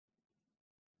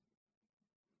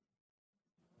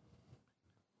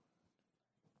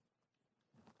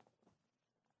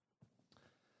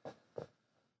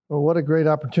Well, what a great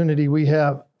opportunity we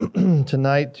have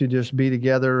tonight to just be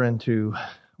together and to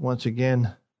once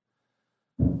again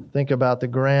think about the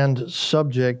grand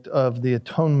subject of the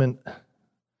atonement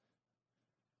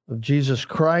of Jesus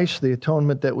Christ, the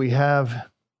atonement that we have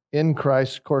in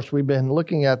Christ. Of course, we've been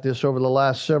looking at this over the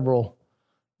last several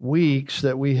weeks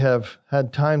that we have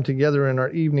had time together in our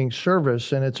evening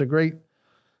service, and it's a great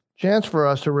chance for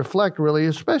us to reflect, really,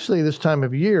 especially this time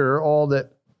of year, all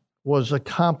that was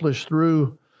accomplished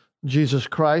through Jesus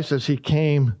Christ as he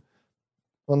came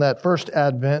on that first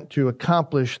advent to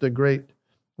accomplish the great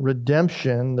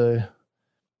redemption,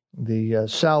 the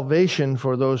salvation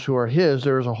for those who are his.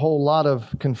 There's a whole lot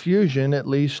of confusion, at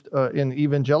least in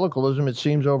evangelicalism, it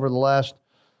seems, over the last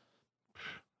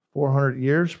 400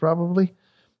 years probably,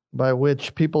 by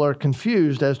which people are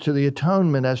confused as to the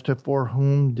atonement, as to for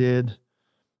whom did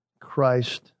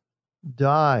Christ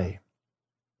die.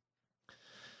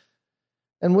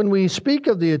 And when we speak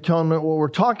of the atonement, what we're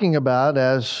talking about,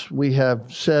 as we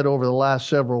have said over the last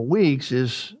several weeks,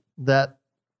 is that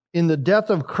in the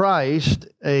death of Christ,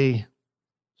 a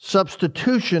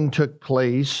substitution took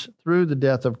place through the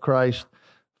death of Christ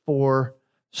for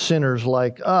sinners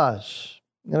like us.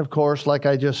 And of course, like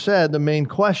I just said, the main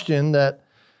question that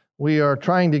we are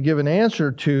trying to give an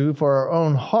answer to for our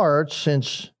own hearts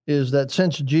is that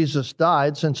since Jesus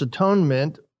died, since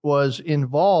atonement was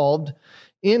involved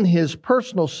in his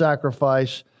personal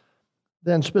sacrifice,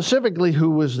 then specifically,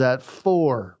 who was that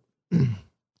for?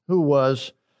 Who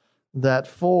was that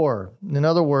for? In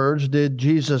other words, did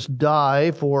Jesus die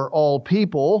for all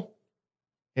people,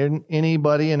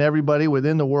 anybody and everybody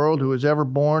within the world who has ever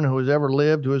born, who has ever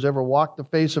lived, who has ever walked the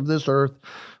face of this earth,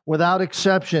 without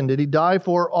exception? Did he die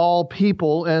for all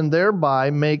people and thereby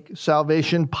make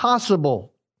salvation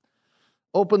possible?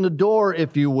 Open the door,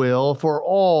 if you will, for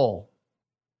all.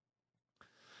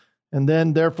 And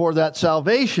then, therefore, that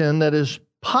salvation that is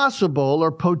possible or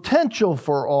potential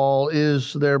for all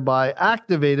is thereby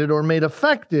activated or made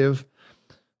effective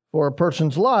for a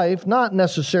person's life, not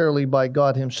necessarily by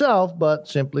God himself, but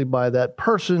simply by that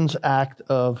person's act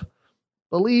of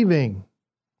believing.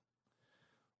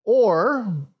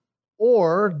 Or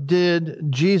did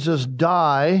Jesus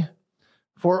die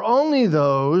for only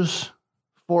those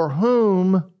for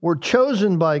whom were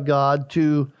chosen by God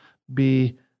to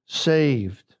be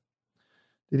saved?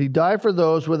 Did he die for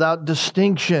those without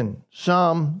distinction,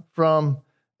 some from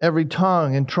every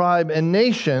tongue and tribe and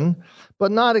nation,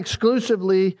 but not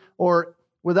exclusively or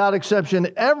without exception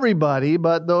everybody,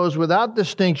 but those without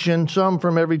distinction, some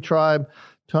from every tribe,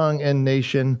 tongue, and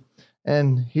nation?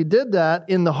 And he did that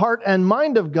in the heart and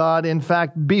mind of God, in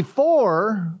fact,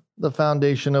 before the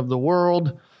foundation of the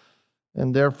world,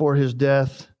 and therefore his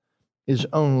death is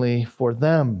only for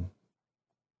them.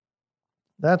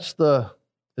 That's the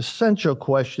essential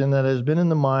question that has been in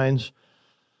the minds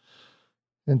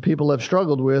and people have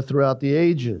struggled with throughout the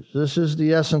ages. This is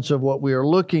the essence of what we are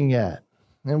looking at.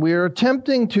 And we are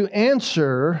attempting to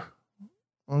answer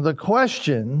the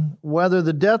question whether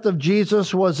the death of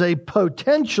Jesus was a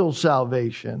potential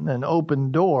salvation, an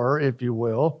open door, if you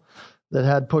will, that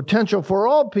had potential for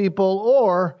all people,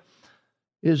 or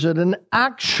is it an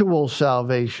actual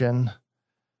salvation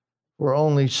for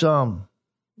only some,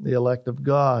 the elect of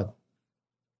God?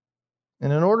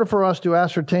 And in order for us to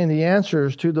ascertain the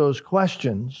answers to those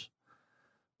questions,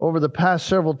 over the past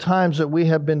several times that we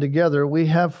have been together, we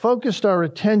have focused our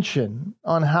attention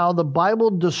on how the Bible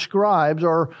describes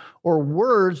or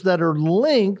words that are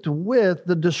linked with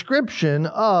the description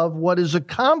of what is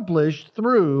accomplished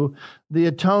through the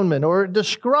atonement, or it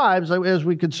describes, as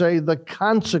we could say, the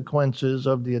consequences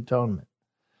of the atonement,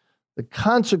 the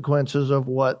consequences of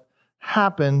what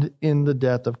happened in the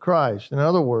death of Christ. In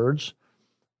other words,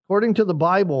 according to the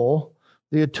Bible,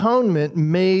 the atonement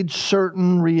made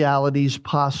certain realities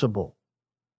possible.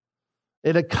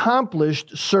 It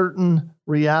accomplished certain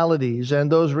realities,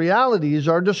 and those realities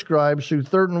are described through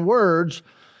certain words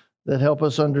that help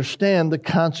us understand the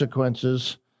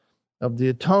consequences of the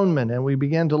atonement. And we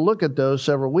began to look at those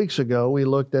several weeks ago. We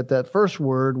looked at that first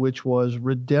word, which was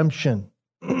redemption.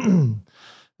 And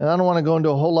I don't want to go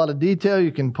into a whole lot of detail.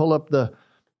 You can pull up the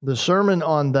sermon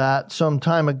on that some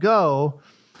time ago.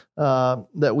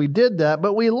 That we did that,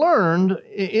 but we learned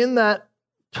in that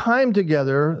time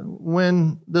together,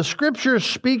 when the scriptures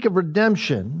speak of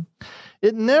redemption,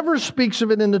 it never speaks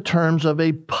of it in the terms of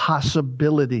a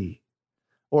possibility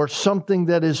or something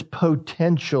that is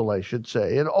potential, I should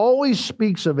say. It always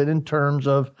speaks of it in terms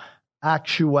of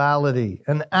actuality,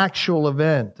 an actual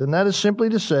event. And that is simply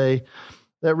to say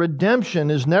that redemption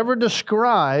is never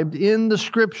described in the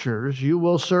Scriptures. You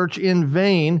will search in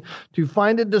vain to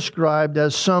find it described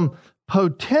as some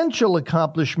potential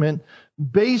accomplishment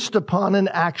based upon an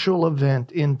actual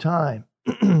event in time.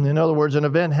 In other words, an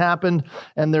event happened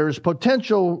and there is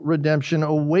potential redemption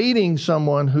awaiting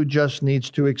someone who just needs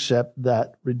to accept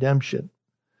that redemption.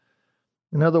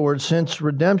 In other words, since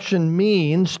redemption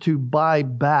means to buy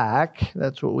back,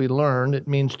 that's what we learned, it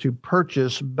means to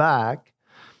purchase back.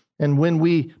 And when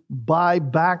we buy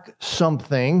back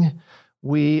something,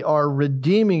 we are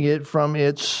redeeming it from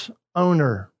its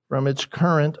owner, from its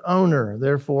current owner.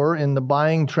 Therefore, in the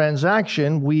buying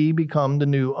transaction, we become the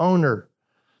new owner.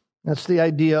 That's the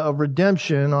idea of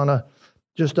redemption on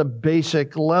just a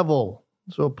basic level.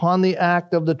 So upon the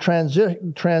act of the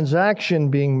transaction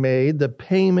being made, the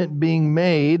payment being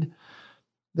made,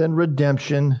 then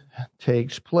redemption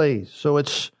takes place. So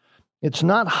it's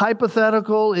not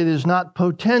hypothetical, it is not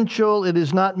potential, it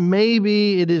is not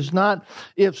maybe, it is not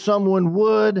if someone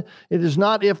would, it is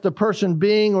not if the person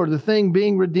being or the thing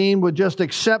being redeemed would just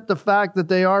accept the fact that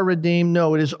they are redeemed.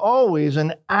 No, it is always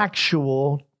an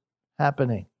actual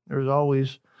happening. There's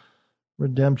always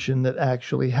redemption that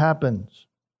actually happens.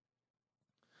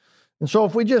 And so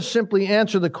if we just simply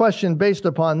answer the question based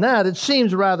upon that, it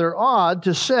seems rather odd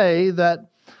to say that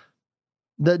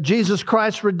Jesus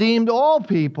Christ redeemed all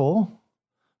people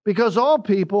because all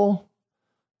people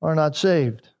are not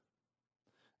saved.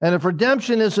 And if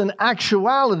redemption is an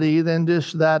actuality, then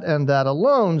this, that, and that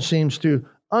alone seems to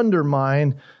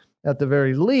undermine, at the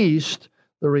very least,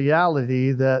 the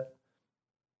reality that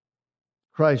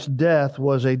Christ's death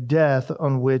was a death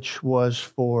on which was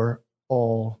for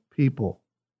all people.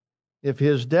 If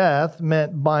his death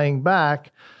meant buying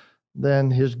back, then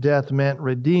his death meant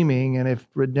redeeming. And if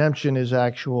redemption is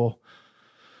actual,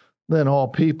 then all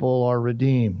people are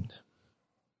redeemed,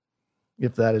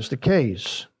 if that is the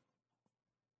case.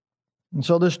 And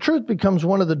so this truth becomes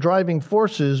one of the driving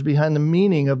forces behind the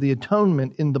meaning of the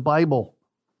atonement in the Bible,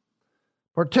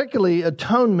 particularly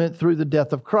atonement through the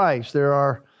death of Christ. There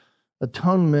are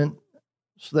atonements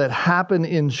that happen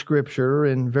in Scripture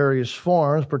in various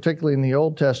forms, particularly in the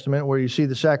Old Testament, where you see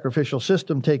the sacrificial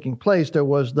system taking place. There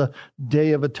was the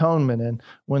Day of Atonement, and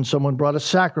when someone brought a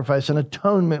sacrifice, an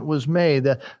atonement was made.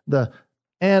 The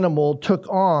animal took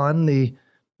on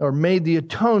or made the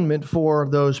atonement for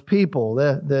those people.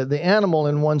 The animal,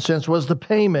 in one sense, was the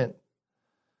payment,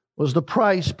 was the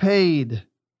price paid.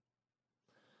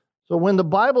 So when the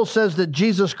Bible says that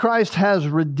Jesus Christ has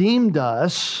redeemed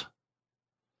us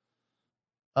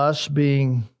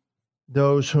being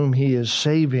those whom he is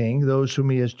saving, those whom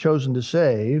he has chosen to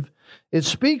save, it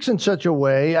speaks in such a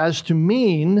way as to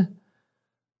mean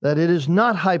that it is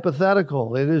not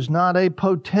hypothetical, it is not a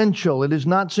potential, it is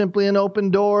not simply an open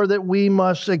door that we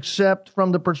must accept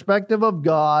from the perspective of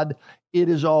God. It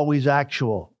is always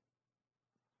actual.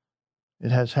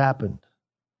 It has happened.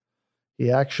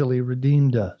 He actually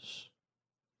redeemed us.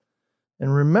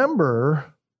 And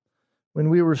remember, when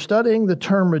we were studying the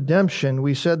term redemption,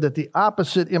 we said that the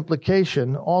opposite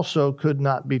implication also could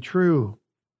not be true.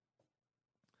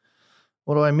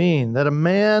 What do I mean? That a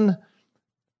man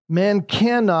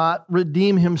cannot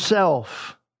redeem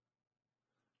himself.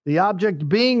 The object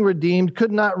being redeemed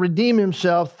could not redeem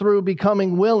himself through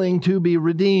becoming willing to be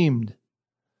redeemed.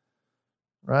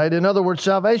 Right? In other words,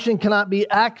 salvation cannot be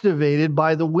activated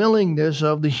by the willingness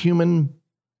of the human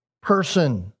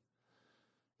person.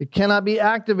 It cannot be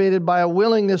activated by a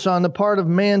willingness on the part of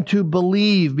man to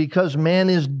believe, because man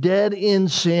is dead in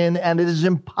sin and it is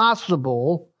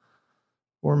impossible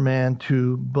for man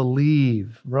to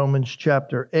believe. Romans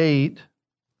chapter 8,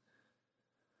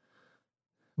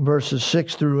 verses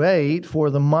 6 through 8,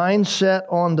 for the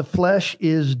mindset on the flesh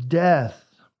is death,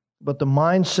 but the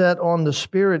mindset on the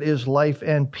spirit is life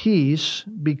and peace,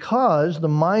 because the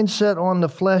mindset on the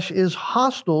flesh is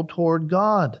hostile toward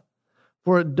God.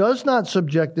 For it does not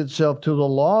subject itself to the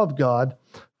law of God,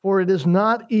 for it is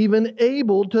not even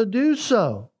able to do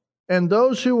so. And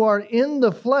those who are in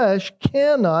the flesh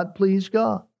cannot please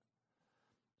God.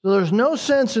 So there's no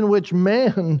sense in which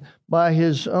man, by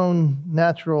his own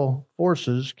natural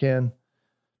forces, can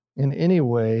in any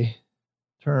way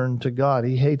turn to God.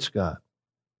 He hates God.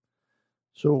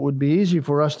 So it would be easy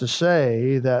for us to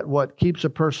say that what keeps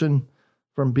a person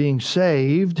from being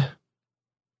saved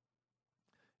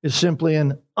is simply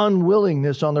an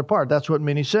unwillingness on their part. That's what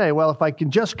many say. Well, if I can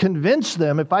just convince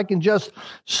them, if I can just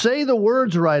say the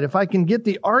words right, if I can get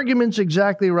the arguments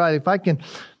exactly right, if I can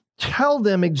tell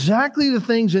them exactly the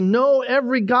things and know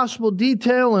every gospel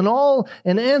detail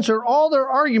and answer all their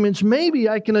arguments, maybe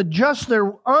I can adjust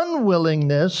their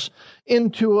unwillingness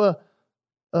into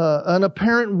an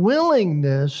apparent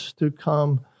willingness to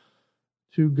come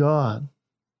to God.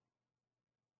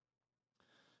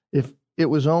 If it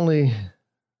was only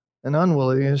an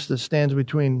unwillingness that stands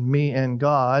between me and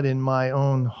God in my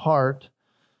own heart,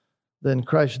 then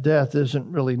Christ's death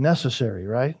isn't really necessary,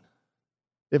 right?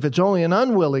 If it's only an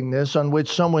unwillingness on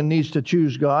which someone needs to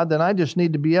choose God, then I just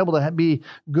need to be able to be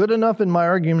good enough in my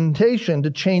argumentation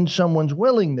to change someone's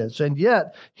willingness. And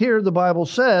yet, here the Bible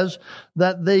says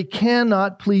that they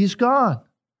cannot please God.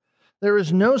 There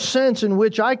is no sense in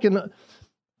which I can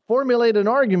formulate an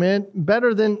argument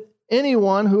better than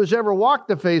anyone who has ever walked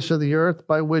the face of the earth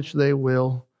by which they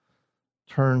will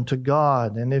turn to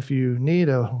God. And if you need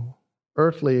an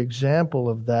earthly example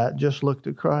of that, just look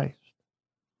to Christ.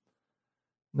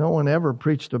 No one ever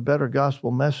preached a better gospel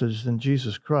message than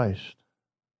Jesus Christ.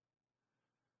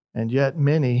 And yet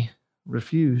many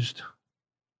refused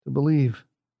to believe.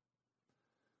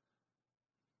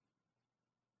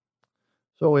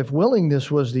 So if willingness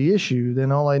was the issue,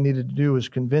 then all I needed to do was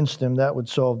convince them that would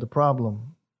solve the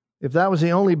problem. If that was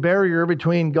the only barrier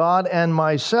between God and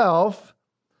myself,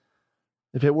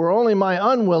 if it were only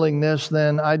my unwillingness,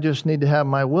 then I just need to have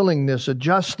my willingness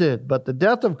adjusted. But the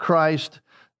death of Christ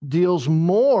deals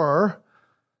more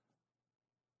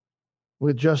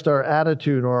with just our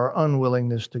attitude or our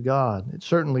unwillingness to God. It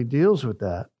certainly deals with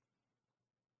that.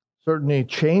 Certainly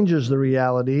changes the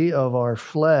reality of our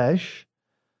flesh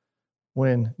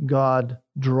when God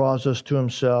draws us to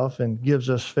Himself and gives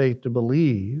us faith to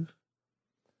believe.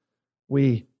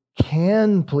 We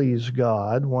can please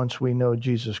God once we know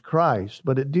Jesus Christ,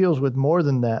 but it deals with more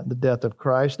than that, the death of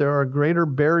Christ. There are greater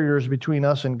barriers between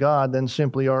us and God than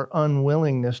simply our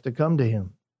unwillingness to come to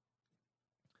Him.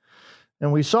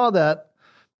 And we saw that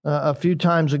a few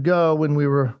times ago when we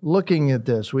were looking at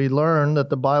this. We learned that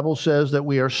the Bible says that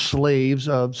we are slaves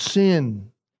of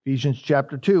sin. Ephesians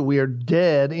chapter 2, we are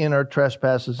dead in our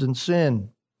trespasses and sin.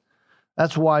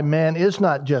 That's why man is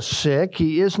not just sick.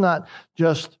 He is not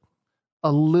just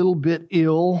a little bit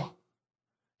ill.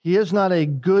 He is not a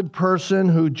good person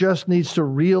who just needs to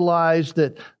realize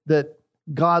that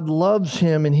God loves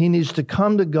him and he needs to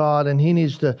come to God and he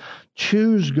needs to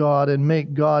choose God and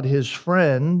make God his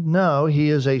friend. No, he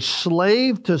is a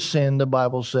slave to sin, the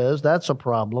Bible says. That's a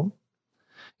problem.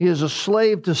 He is a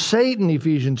slave to Satan,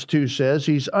 Ephesians 2 says.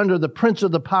 He's under the prince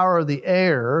of the power of the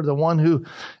air, the one who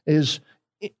is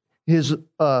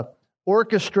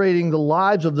orchestrating the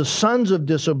lives of the sons of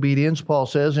disobedience, Paul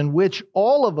says, in which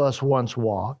all of us once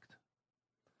walked.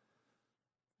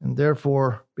 And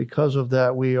therefore, because of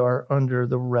that, we are under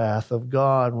the wrath of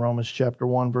God. Romans chapter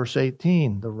 1, verse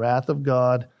 18. The wrath of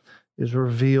God is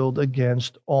revealed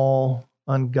against all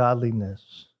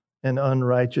ungodliness and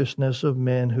unrighteousness of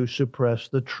men who suppress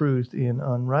the truth in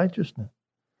unrighteousness.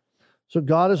 So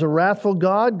God is a wrathful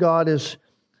God. God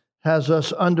has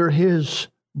us under His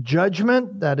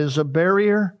judgment. That is a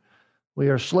barrier. We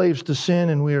are slaves to sin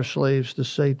and we are slaves to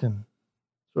Satan.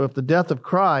 So if the death of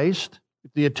Christ,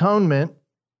 if the atonement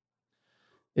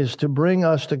is to bring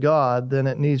us to God, then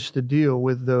it needs to deal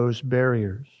with those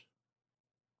barriers.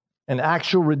 And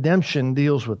actual redemption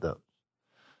deals with those.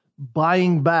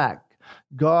 Buying back.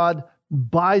 God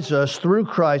buys us through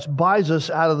Christ, buys us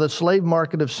out of the slave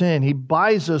market of sin. He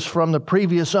buys us from the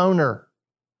previous owner.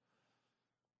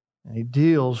 And He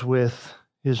deals with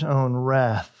His own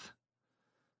wrath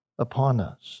upon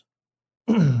us.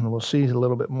 We'll see a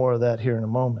little bit more of that here in a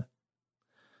moment.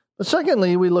 But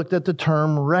secondly, we looked at the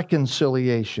term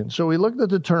reconciliation. So we looked at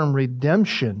the term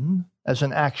redemption as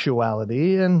an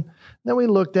actuality, and then we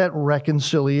looked at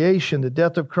reconciliation. The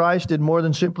death of Christ did more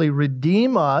than simply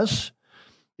redeem us.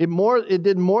 It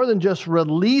did more than just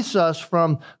release us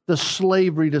from the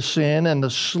slavery to sin and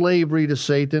the slavery to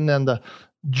Satan and the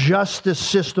justice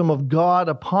system of God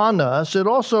upon us. It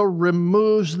also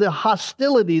removes the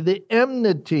hostility, the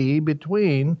enmity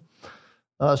between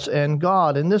us and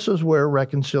God. And this is where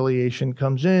reconciliation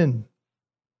comes in.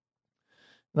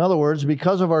 In other words,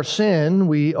 because of our sin,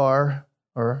 we are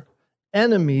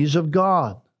enemies of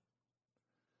God.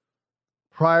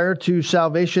 Prior to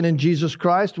salvation in Jesus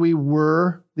Christ, we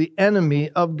were the enemy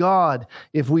of God.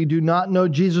 If we do not know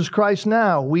Jesus Christ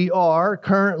now, we are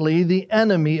currently the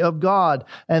enemy of God.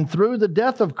 And through the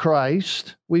death of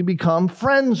Christ, we become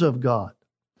friends of God.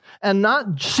 And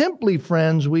not simply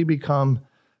friends, we become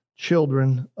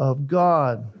children of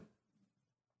God.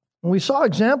 When we saw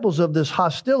examples of this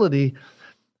hostility,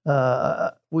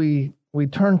 we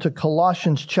turn to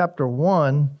Colossians chapter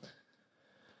 1,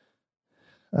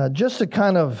 just to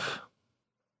kind of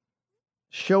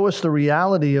show us the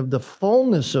reality of the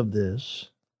fullness of this.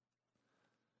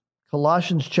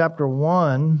 Colossians chapter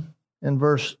 1 and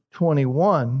verse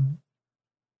 21.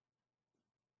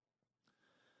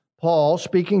 Paul,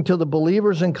 speaking to the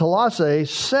believers in Colossae,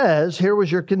 says, here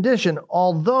was your condition.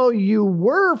 Although you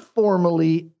were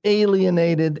formerly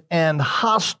alienated and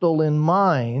hostile in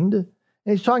mind, and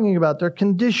he's talking about their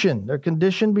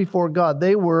condition before God.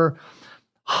 They were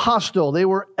hostile. They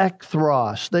were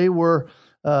ekthros. They were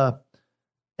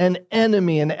an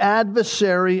enemy, an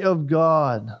adversary of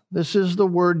God. This is the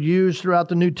word used throughout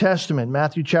the New Testament.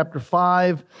 Matthew chapter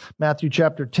 5, Matthew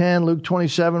chapter 10, Luke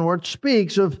 27, where it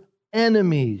speaks of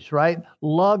enemies, right?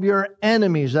 Love your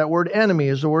enemies. That word enemy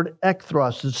is the word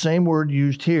ekthros, the same word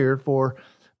used here for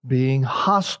being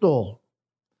hostile,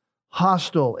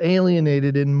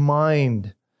 alienated in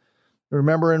mind.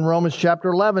 Remember in Romans chapter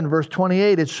 11, verse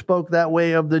 28, it spoke that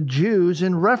way of the Jews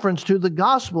in reference to the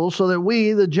gospel so that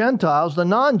we, the Gentiles, the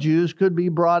non-Jews, could be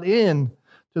brought in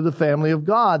to the family of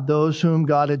God, those whom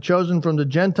God had chosen from the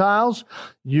Gentiles,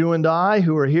 you and I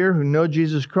who are here, who know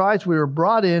Jesus Christ, we were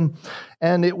brought in,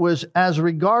 and it was as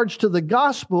regards to the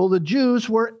gospel, the Jews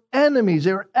were enemies.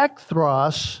 They were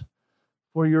ekthros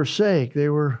for your sake. They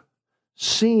were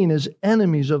seen as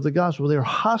enemies of the gospel. They were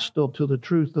hostile to the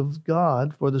truth of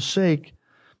God for the sake,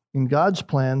 in God's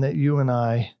plan, that you and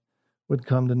I would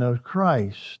come to know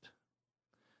Christ.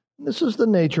 This is the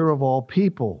nature of all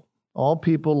people. All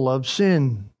people love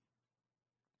sin.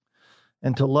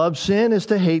 And to love sin is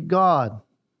to hate God.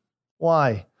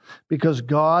 Why? Because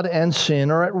God and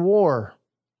sin are at war.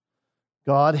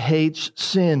 God hates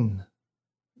sin.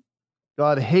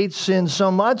 God hates sin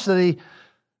so much that He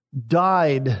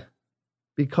died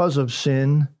because of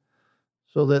sin,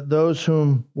 so that those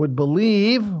whom would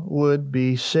believe would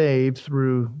be saved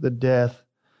through the death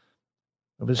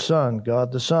of His Son,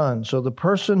 God the Son. So the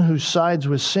person who sides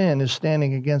with sin is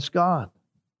standing against God.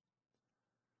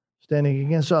 Standing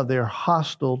against God. They are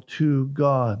hostile to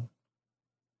God.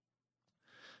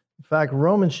 In fact,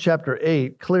 Romans chapter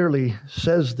 8 clearly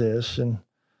says this, and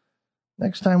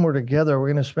next time we're together,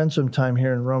 we're going to spend some time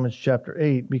here in Romans chapter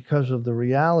 8 because of the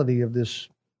reality of this,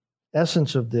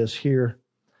 essence of this here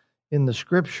in the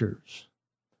Scriptures.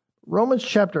 Romans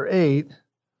chapter 8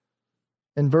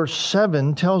 and verse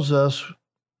 7 tells us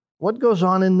what goes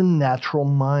on in the natural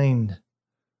mind.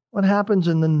 What happens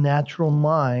in the natural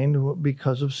mind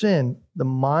because of sin? The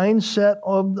mindset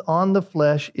on the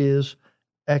flesh is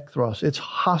ekthros. It's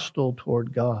hostile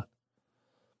toward God.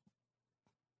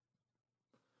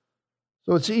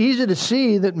 So it's easy to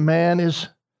see that man is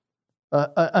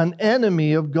an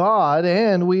enemy of God,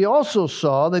 and we also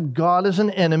saw that God is an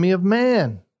enemy of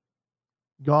man.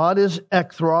 God is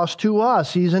ekthros to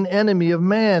us. He's an enemy of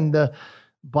man. The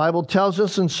Bible tells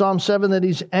us in Psalm 7 that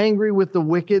He's angry with the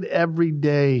wicked every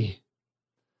day.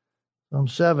 Psalm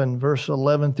 7, verse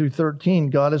 11 through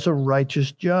 13, God is a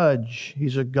righteous judge.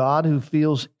 He's a God who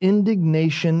feels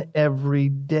indignation every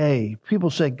day.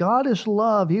 People say, God is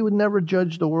love. He would never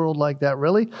judge the world like that.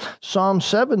 Really? Psalm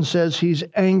 7 says He's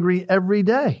angry every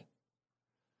day.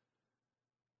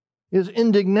 His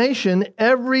indignation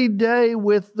every day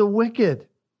with the wicked.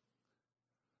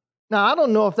 Now, I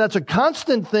don't know if that's a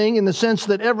constant thing in the sense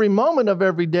that every moment of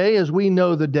every day as we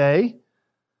know the day.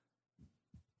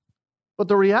 But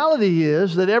the reality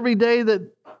is that every day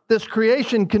that this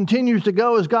creation continues to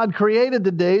go as God created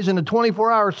the days in a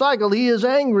 24-hour cycle, He is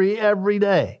angry every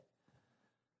day.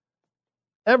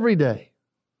 Every day.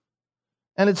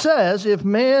 And it says, if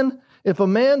a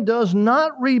man does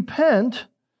not repent,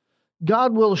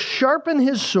 God will sharpen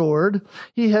His sword.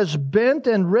 He has bent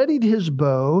and readied His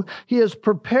bow. He has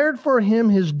prepared for him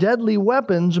His deadly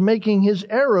weapons, making his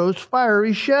arrows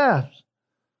fiery shafts.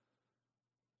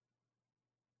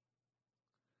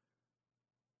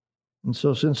 And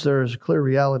so since there is a clear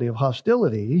reality of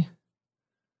hostility,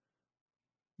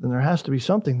 then there has to be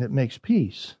something that makes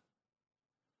peace.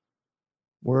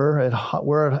 We're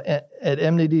at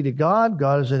enmity to God.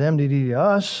 God is at enmity to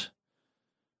us.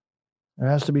 There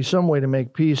has to be some way to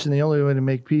make peace, and the only way to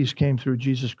make peace came through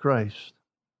Jesus Christ.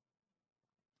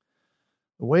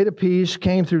 The way to peace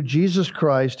came through Jesus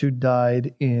Christ, who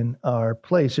died in our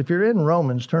place. If you're in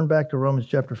Romans, turn back to Romans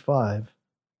chapter 5.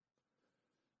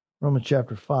 Romans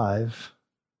chapter 5.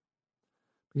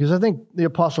 Because I think the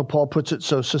Apostle Paul puts it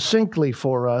so succinctly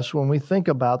for us when we think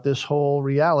about this whole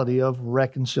reality of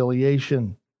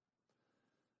reconciliation.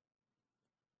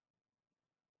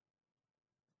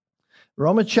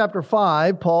 Romans chapter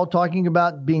 5, Paul talking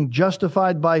about being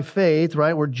justified by faith,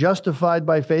 right? We're justified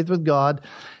by faith with God.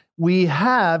 We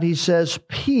have, he says,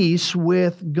 peace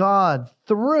with God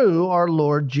through our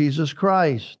Lord Jesus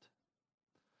Christ.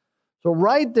 So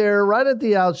right there, right at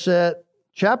the outset,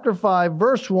 chapter 5,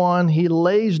 verse 1, he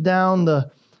lays down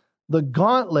the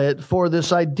gauntlet for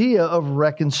this idea of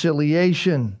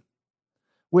reconciliation,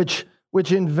 which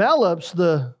which envelops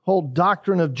the whole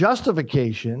doctrine of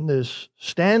justification, this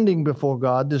standing before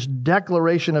God, this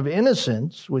declaration of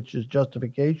innocence, which is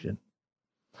justification.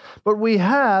 But we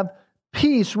have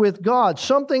peace with God,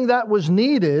 something that was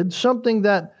needed, something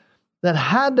that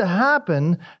had to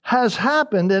happen, has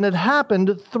happened, and it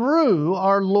happened through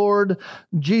our Lord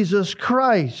Jesus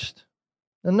Christ.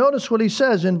 And notice what he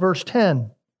says in verse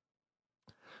 10.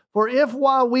 For if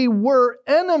while we were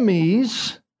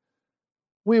enemies,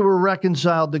 we were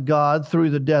reconciled to God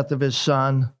through the death of his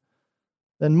Son,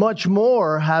 then much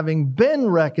more, having been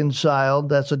reconciled,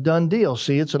 that's a done deal.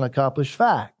 See, it's an accomplished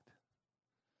fact.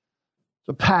 It's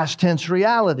a past tense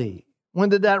reality. When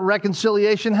did that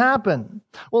reconciliation happen?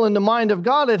 Well, in the mind of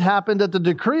God, it happened at the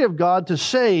decree of God to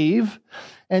save,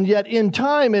 and yet in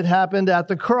time it happened at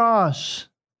the cross.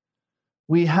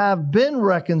 We have been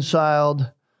reconciled.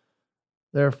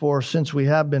 Therefore, since we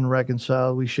have been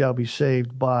reconciled, we shall be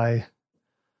saved by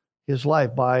his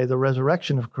life, by the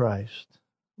resurrection of Christ.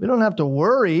 We don't have to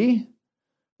worry.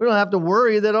 We don't have to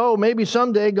worry that, maybe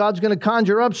someday God's going to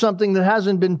conjure up something that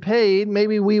hasn't been paid.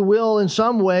 Maybe we will in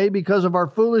some way because of our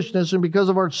foolishness and because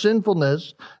of our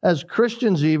sinfulness as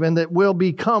Christians even, that we'll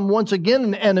become once again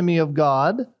an enemy of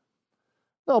God.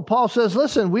 No, Paul says,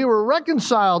 listen, we were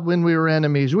reconciled when we were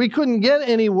enemies. We couldn't get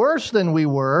any worse than we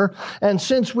were. And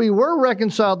since we were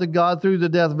reconciled to God through the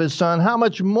death of his Son, how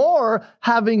much more,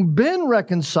 having been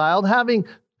reconciled, having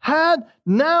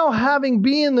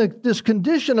been in this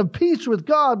condition of peace with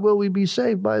God, will we be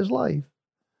saved by his life?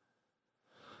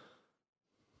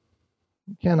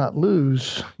 You cannot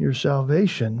lose your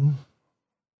salvation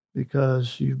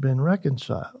because you've been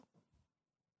reconciled.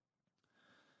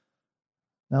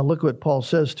 Now look what Paul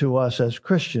says to us as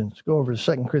Christians. Go over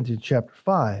to 2 Corinthians chapter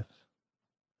 5.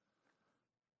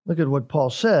 Look at what Paul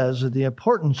says of the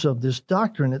importance of this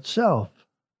doctrine itself.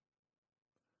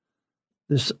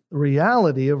 This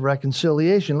reality of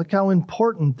reconciliation. Look how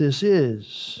important this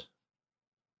is.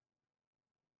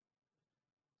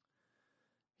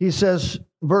 He says,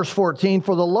 verse 14,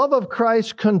 for the love of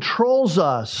Christ controls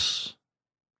us.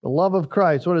 The love of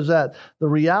Christ, what is that? The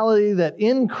reality that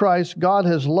in Christ God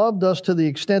has loved us to the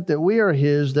extent that we are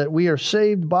his, that we are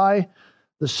saved by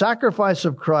the sacrifice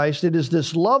of Christ. It is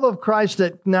this love of Christ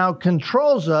that now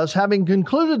controls us, having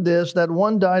concluded this, that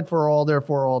one died for all,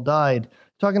 therefore all died.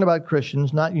 Talking about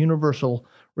Christians, not universal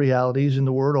realities in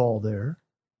the word all there.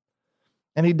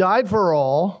 And he died for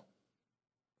all,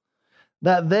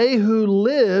 that they who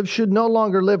live should no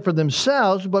longer live for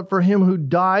themselves, but for him who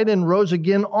died and rose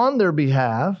again on their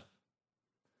behalf.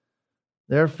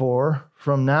 Therefore,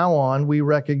 from now on, we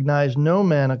recognize no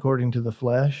man according to the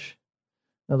flesh.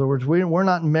 In other words, we're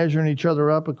not measuring each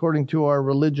other up according to our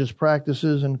religious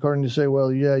practices and according to say,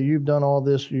 well, yeah, you've done all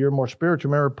this, you're more spiritual.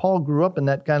 Remember, Paul grew up in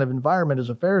that kind of environment as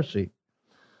a Pharisee.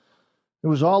 It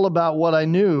was all about what I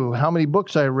knew, how many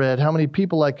books I read, how many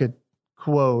people I could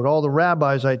quote, all the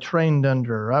rabbis I trained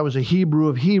under. I was a Hebrew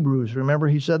of Hebrews. Remember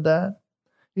he said that?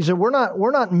 He said, we're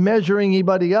not measuring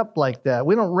anybody up like that.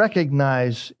 We don't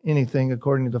recognize anything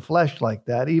according to the flesh like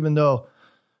that, even though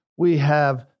we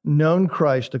have known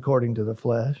Christ according to the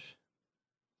flesh.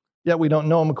 Yet we don't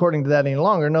know him according to that any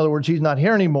longer. In other words, he's not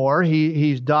here anymore.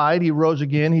 He's died. He rose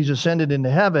again. He's ascended into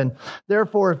heaven.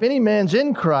 Therefore, if any man's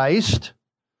in Christ,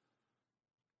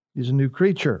 he's a new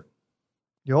creature.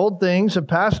 The old things have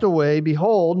passed away.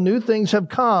 Behold, new things have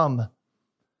come.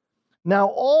 Now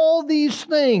all these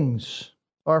things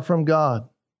are from God.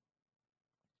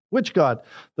 Which God?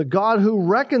 The God who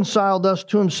reconciled us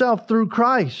to himself through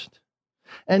Christ.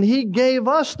 And he gave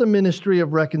us the ministry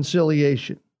of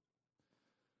reconciliation.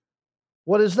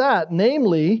 What is that?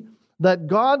 Namely, that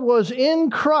God was in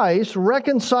Christ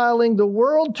reconciling the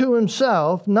world to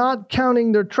himself, not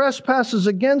counting their trespasses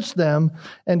against them,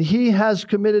 and he has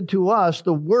committed to us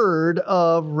the word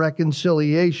of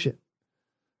reconciliation.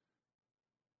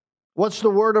 What's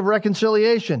the word of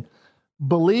reconciliation?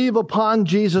 Believe upon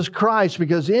Jesus Christ,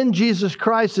 because in Jesus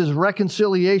Christ is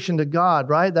reconciliation to God,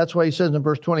 right? That's why he says in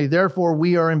verse 20, therefore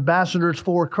we are ambassadors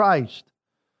for Christ.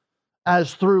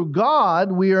 As through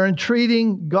God, we're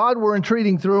entreating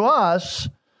through us,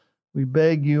 we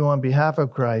beg you on behalf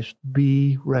of Christ,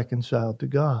 be reconciled to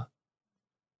God.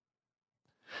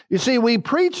 You see, we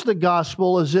preach the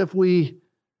gospel as if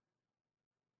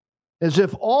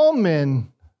all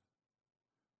men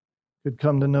could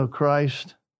come to know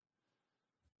Christ.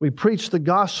 We preach the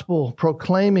gospel,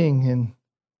 proclaiming and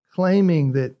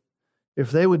claiming that if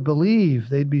they would believe,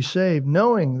 they'd be saved,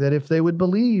 knowing that if they would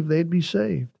believe, they'd be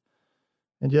saved.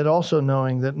 And yet also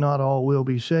knowing that not all will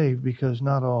be saved because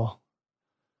not all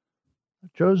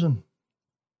are chosen.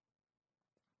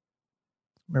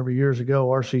 Remember years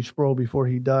ago, R.C. Sproul, before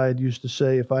he died, used to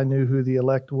say, if I knew who the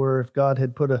elect were, if God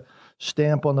had put a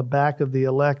stamp on the back of the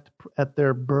elect at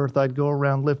their birth, I'd go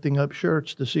around lifting up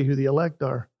shirts to see who the elect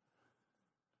are.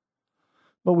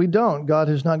 But we don't. God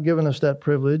has not given us that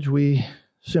privilege. We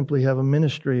simply have a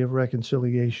ministry of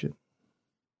reconciliation.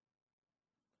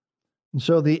 And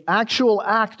so the actual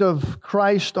act of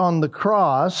Christ on the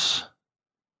cross,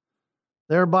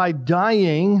 thereby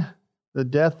dying, the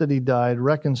death that he died,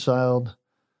 reconciled,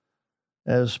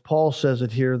 as Paul says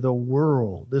it here, the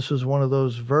world. This is one of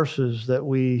those verses that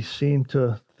we seem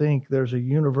to think there's a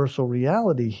universal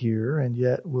reality here, and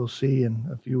yet we'll see in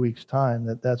a few weeks' time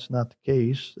that that's not the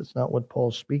case. That's not what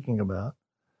Paul's speaking about.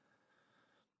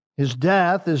 His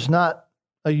death is not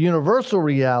a universal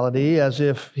reality, as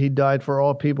if he died for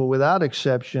all people without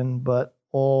exception, but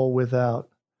all without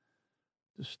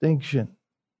distinction.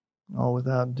 All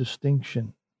without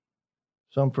distinction.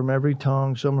 Some from every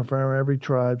tongue, some from every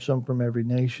tribe, some from every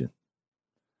nation.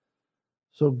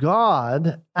 So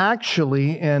God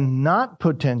actually, and not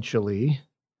potentially,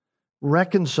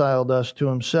 reconciled us to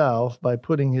himself by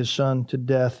putting his Son to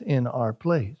death in our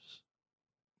place.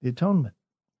 The atonement.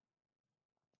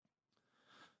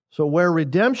 So where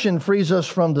redemption frees us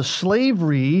from the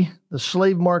slavery, the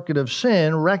slave market of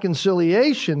sin,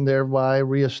 reconciliation thereby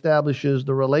reestablishes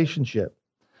the relationship.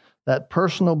 That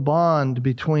personal bond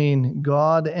between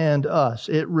God and us.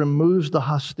 It removes the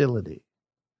hostility.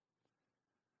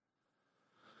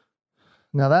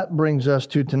 Now that brings us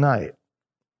to tonight.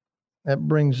 That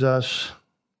brings us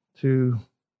to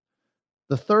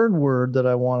the third word that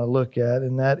I want to look at,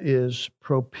 and that is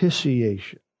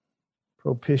propitiation.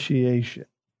 Propitiation.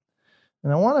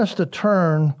 And I want us to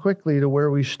turn quickly to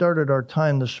where we started our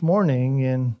time this morning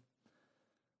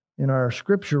in our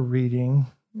scripture reading,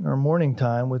 in our morning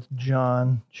time with 1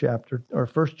 John chapter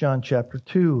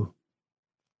 2.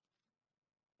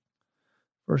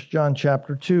 1 John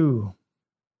chapter 2.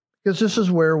 Because this is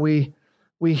where we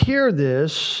hear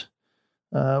this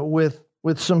with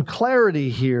some clarity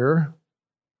here.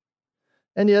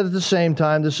 And yet at the same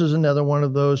time, this is another one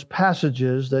of those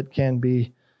passages that can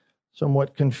be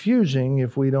somewhat confusing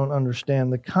if we don't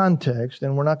understand the context.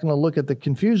 And we're not going to look at the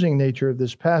confusing nature of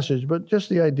this passage, but just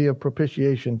the idea of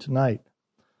propitiation tonight.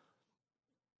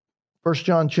 1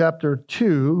 John chapter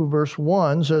 2, verse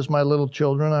 1 says, "My little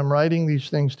children, I'm writing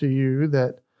these things to you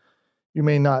that you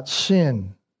may not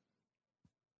sin."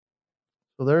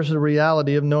 So there's the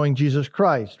reality of knowing Jesus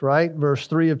Christ, right? Verse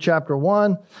 3 of chapter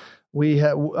 1, we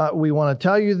want to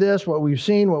tell you this, what we've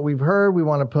seen, what we've heard. We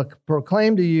want to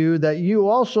proclaim to you that you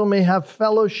also may have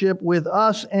fellowship with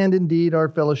us, and indeed our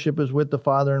fellowship is with the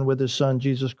Father and with His Son,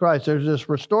 Jesus Christ. There's this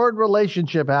restored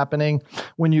relationship happening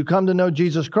when you come to know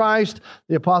Jesus Christ.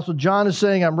 The Apostle John is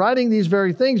saying, I'm writing these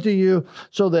very things to you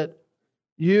so that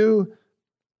you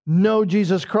know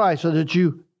Jesus Christ, so that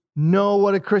you know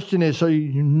what a Christian is, so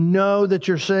you know that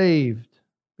you're saved,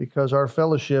 because our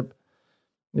fellowship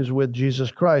is with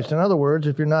Jesus Christ. In other words,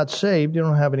 if you're not saved, you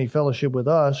don't have any fellowship with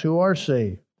us who are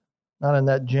saved. Not in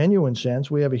that genuine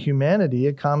sense. We have a humanity,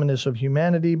 a commonness of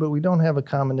humanity, but we don't have a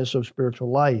commonness of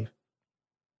spiritual life.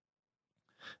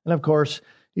 And of course,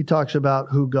 he talks about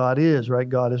who God is, right?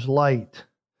 God is light.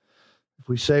 If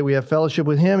we say we have fellowship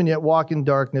with Him and yet walk in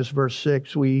darkness, verse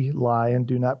 6, we lie and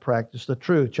do not practice the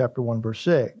truth, chapter 1, verse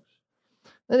 6.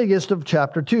 Then he gets to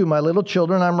chapter 2. My little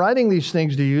children, I'm writing these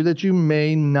things to you that you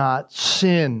may not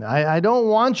sin. I don't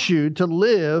want you to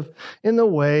live in the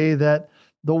way that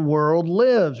the world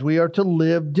lives. We are to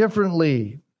live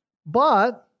differently.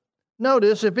 But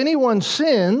notice, if anyone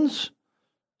sins,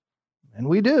 and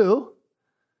we do,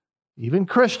 even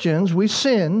Christians, we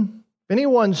sin. If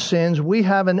anyone sins, we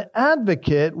have an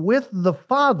advocate with the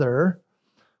Father.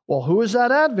 Well, who is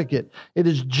that advocate? It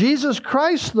is Jesus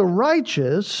Christ the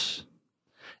righteous.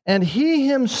 And He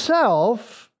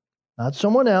Himself, not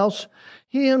someone else,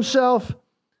 He Himself,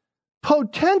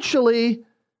 potentially,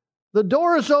 the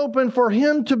door is open for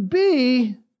Him to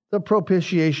be the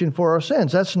propitiation for our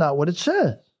sins. That's not what it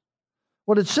says.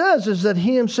 What it says is that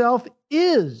He Himself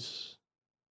is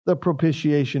the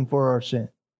propitiation for our sin.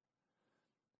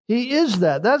 He is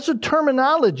that. That's a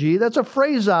terminology, that's a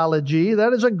phraseology,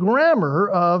 that is a grammar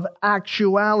of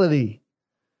actuality.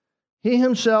 He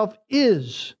Himself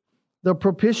is the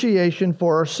propitiation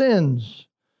for our sins.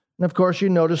 And of course, you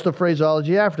notice the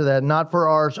phraseology after that, not for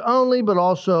ours only, but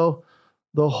also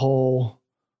the whole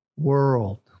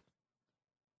world.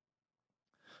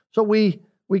 So we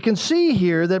can see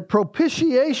here that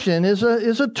propitiation is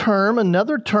a term,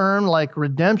 another term like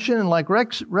redemption and like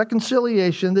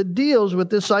reconciliation that deals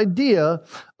with this idea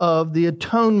of the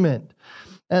atonement.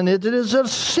 And it is a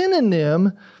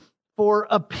synonym for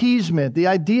appeasement. The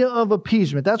idea of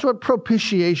appeasement. That's what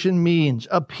propitiation means.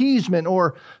 Appeasement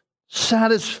or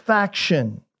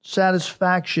satisfaction.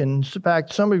 Satisfaction. In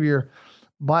fact, some of your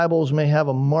Bibles may have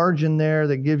a margin there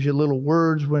that gives you little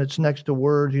words when it's next to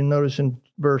words. You notice in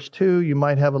verse 2, you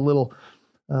might have a little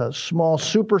small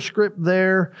superscript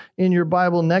there in your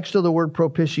Bible next to the word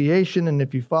propitiation. And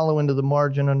if you follow into the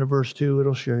margin under verse 2,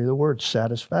 it'll show you the word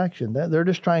satisfaction. They're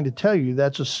just trying to tell you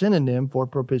that's a synonym for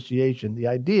propitiation. The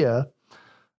idea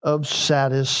of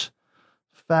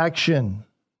satisfaction.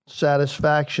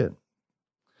 Satisfaction.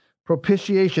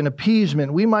 Propitiation,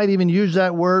 appeasement. We might even use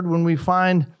that word when we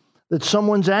find that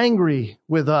someone's angry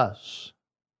with us.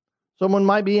 Someone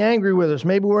might be angry with us.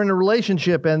 Maybe we're in a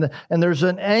relationship and there's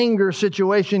an anger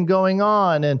situation going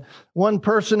on, and one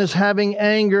person is having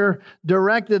anger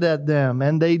directed at them,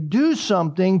 and they do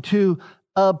something to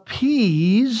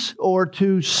appease or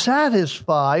to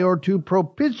satisfy or to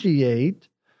propitiate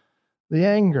the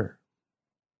anger.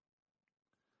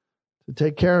 To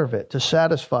take care of it, to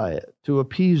satisfy it, to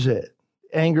appease it.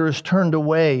 Anger is turned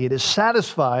away. It is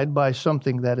satisfied by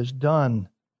something that is done.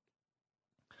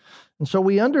 And so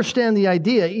we understand the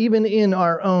idea, even in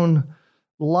our own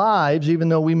lives, even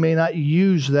though we may not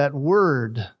use that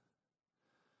word.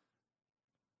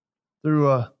 Through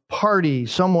a party,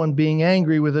 someone being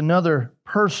angry with another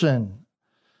person,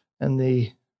 and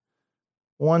the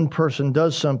one person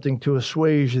does something to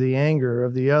assuage the anger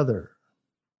of the other.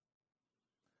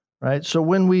 Right? So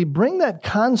when we bring that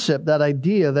concept, that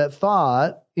idea, that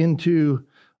thought into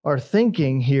our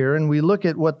thinking here, and we look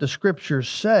at what the Scriptures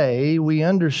say, we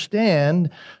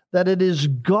understand that it is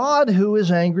God who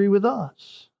is angry with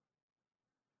us.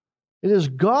 It is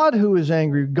God who is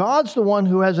angry. God's the one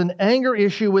who has an anger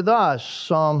issue with us.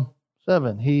 Psalm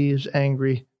 7, He is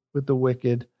angry with the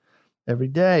wicked every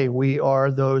day. We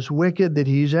are those wicked that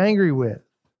He's angry with.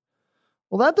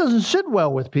 Well, that doesn't sit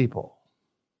well with people.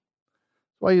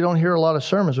 Well, you don't hear a lot of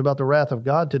sermons about the wrath of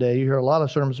God today. You hear a lot of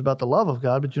sermons about the love of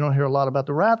God, but you don't hear a lot about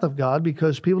the wrath of God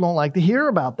because people don't like to hear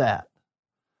about that.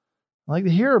 They like to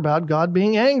hear about God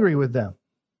being angry with them.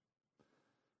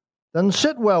 Doesn't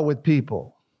sit well with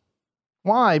people.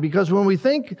 Why? Because when we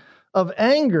think of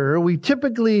anger, we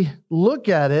typically look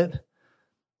at it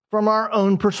from our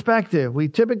own perspective. We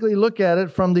typically look at it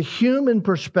from the human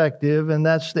perspective, and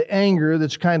that's the anger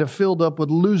that's kind of filled up with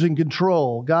losing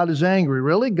control. God is angry.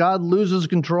 Really? God loses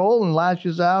control and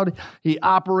lashes out. He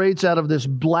operates out of this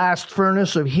blast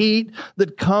furnace of heat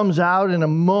that comes out in a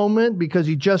moment because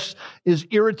He just is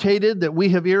irritated that we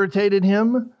have irritated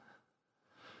Him.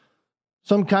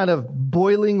 Some kind of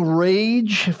boiling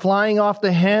rage flying off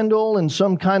the handle and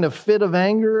some kind of fit of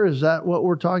anger. Is that what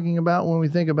we're talking about when we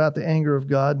think about the anger of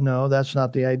God? No, that's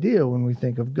not the idea when we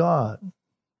think of God.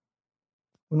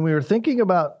 When we are thinking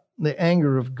about the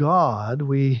anger of God,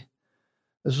 this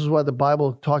is why the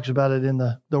Bible talks about it in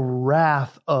the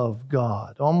wrath of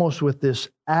God, almost with this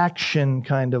action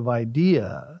kind of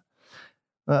idea.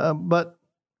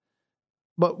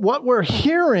 But what we're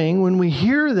hearing when we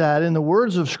hear that in the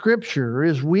words of Scripture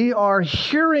is we are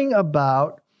hearing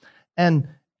about and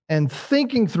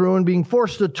thinking through and being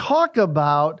forced to talk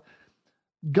about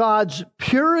God's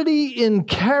purity in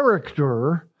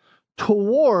character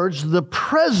towards the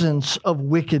presence of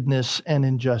wickedness and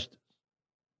injustice.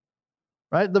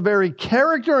 Right? The very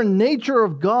character and nature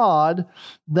of God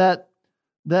that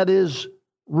is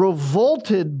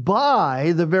revolted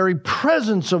by the very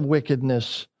presence of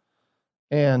wickedness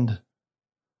and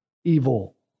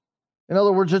evil. In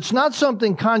other words, it's not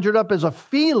something conjured up as a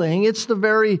feeling. It's the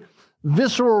very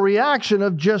visceral reaction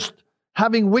of just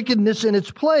having wickedness in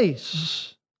its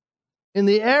place in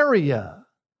the area.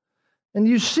 And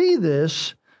you see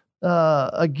this,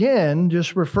 again,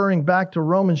 just referring back to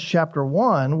Romans chapter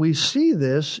 1, we see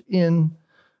this in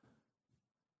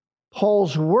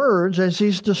Paul's words as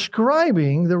he's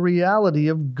describing the reality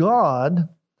of God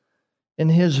in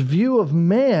his view of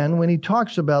man when he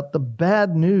talks about the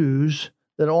bad news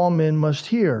that all men must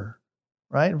hear.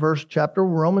 Right?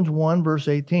 Romans 1, verse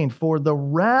 18. For the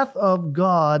wrath of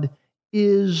God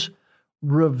is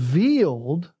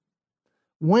revealed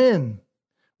when?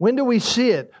 When do we see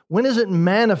it? When is it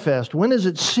manifest? When is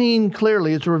it seen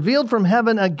clearly? It's revealed from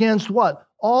heaven against what?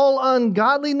 All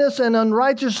ungodliness and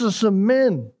unrighteousness of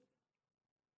men.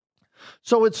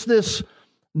 So it's this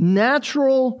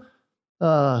natural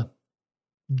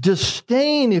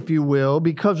disdain, if you will,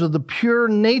 because of the pure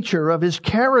nature of His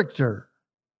character.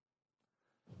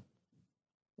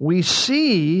 We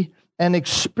see and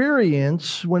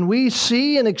experience, when we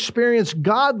see and experience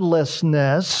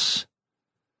godlessness,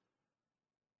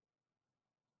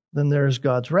 then there is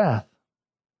God's wrath.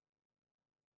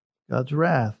 God's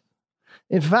wrath.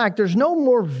 In fact, there's no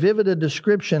more vivid a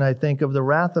description, I think, of the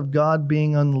wrath of God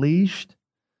being unleashed,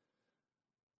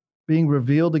 being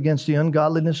revealed against the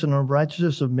ungodliness and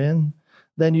unrighteousness of men,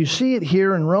 than you see it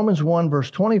here in Romans 1,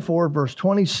 verse 24, verse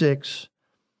 26,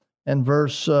 and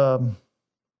verse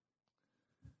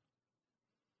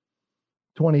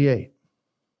 28.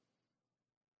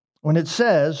 When it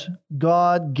says,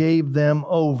 God gave them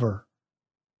over.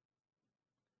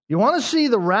 You want to see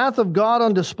the wrath of God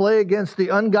on display against the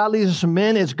ungodliness of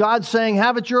men? It's God saying,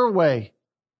 have it your way.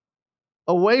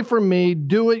 Away from me,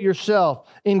 do it yourself.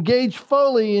 Engage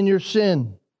fully in your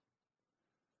sin.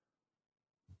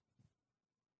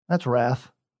 That's wrath.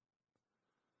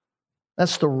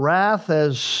 That's the wrath,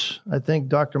 as I think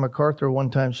Dr. MacArthur one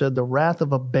time said, the wrath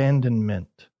of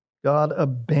abandonment. God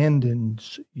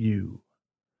abandons you.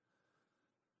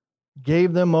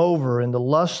 Gave them over in the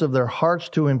lust of their hearts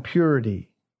to impurity.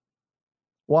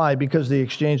 Why? Because they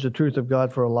exchanged the truth of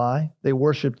God for a lie. They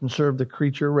worshiped and served the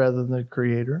creature rather than the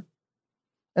Creator.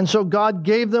 And so God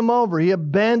gave them over. He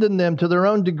abandoned them to their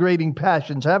own degrading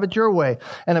passions. Have it your way.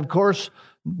 And of course,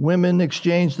 women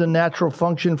exchanged the natural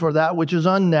function for that which is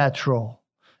unnatural.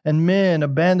 And men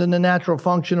abandoned the natural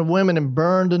function of women and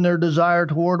burned in their desire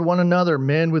toward one another,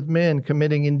 men with men,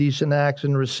 committing indecent acts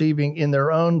and receiving in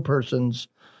their own persons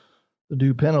the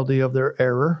due penalty of their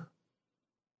error.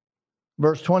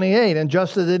 Verse 28, and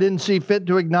just as they didn't see fit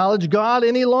to acknowledge God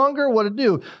any longer, what did it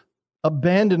do?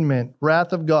 Abandonment,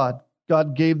 wrath of God.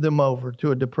 God gave them over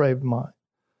to a depraved mind.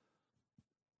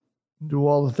 Do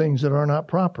all the things that are not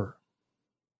proper.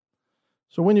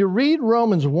 So when you read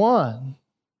Romans 1,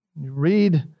 you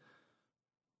read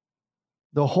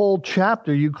the whole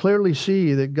chapter, you clearly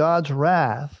see that God's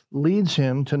wrath leads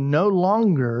him to no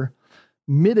longer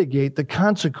mitigate the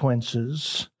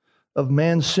consequences of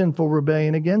man's sinful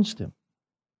rebellion against him.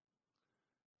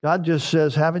 God just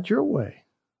says, have it your way.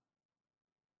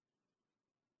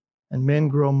 And men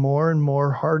grow more and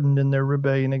more hardened in their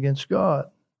rebellion against God.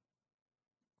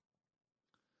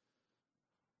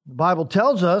 The Bible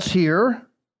tells us here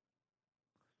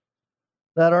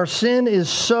that our sin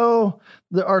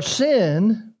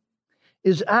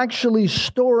is actually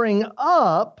storing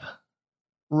up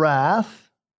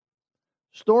wrath,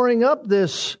 storing up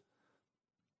this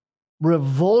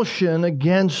revulsion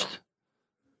against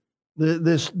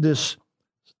this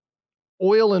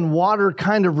oil and water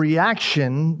kind of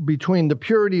reaction between the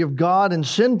purity of God and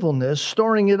sinfulness,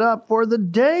 storing it up for the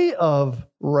day of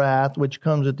wrath, which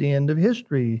comes at the end of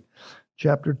history.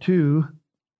 Chapter 2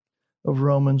 of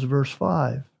Romans, verse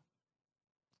 5.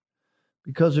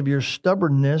 Because of your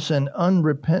stubbornness and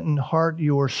unrepentant heart,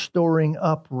 you are storing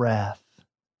up wrath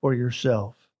for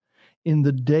yourself in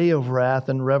the day of wrath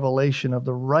and revelation of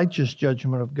the righteous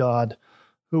judgment of God,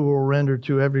 who will render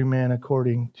to every man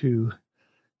according to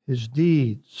his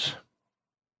deeds.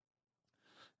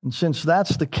 And since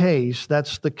that's the case,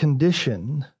 that's the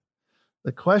condition,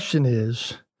 the question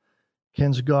is,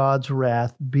 can God's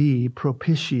wrath be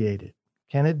propitiated?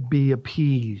 Can it be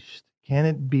appeased? Can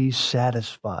it be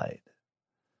satisfied?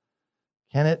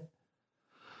 Can it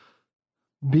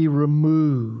be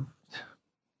removed?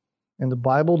 And the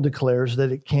Bible declares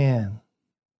that it can.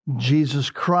 Jesus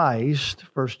Christ,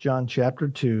 1 John chapter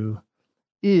 2,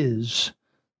 is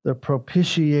the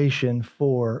propitiation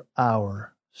for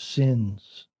our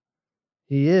sins.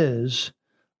 He is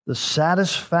the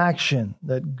satisfaction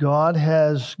that God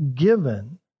has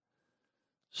given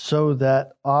so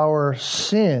that our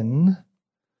sin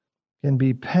can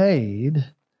be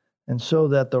paid and so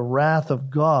that the wrath of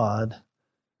God,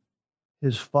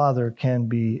 his Father, can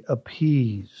be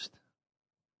appeased.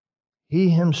 He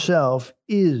himself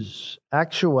is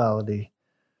actuality,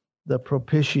 the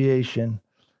propitiation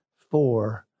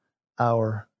for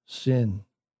our sin.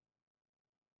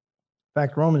 In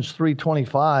fact, Romans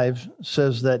 3:25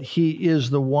 says that he is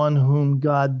the one whom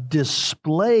God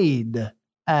displayed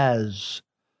as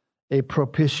a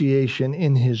propitiation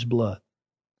in his blood.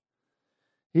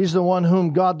 He's the one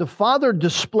whom God the Father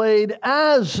displayed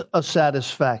as a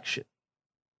satisfaction.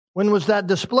 When was that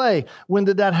display? When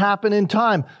did that happen in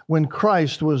time? When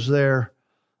Christ was there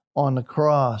on the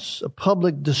cross. A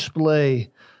public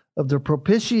display of the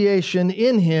propitiation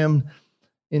in him,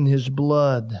 in his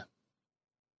blood.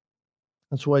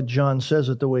 That's why John says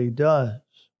it the way he does.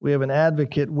 We have an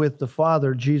advocate with the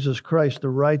Father, Jesus Christ the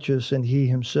righteous, and he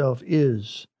himself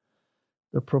is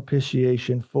the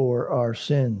propitiation for our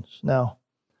sins. Now,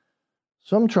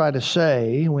 some try to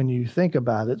say, when you think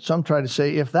about it, some try to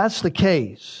say, if that's the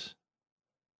case,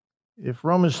 if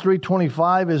Romans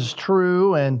 3:25 is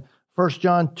true and 1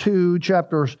 John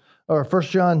chapter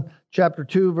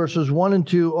 2 verses 1 and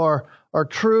 2 are are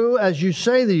true as you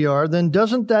say they are, then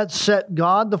doesn't that set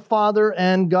God the Father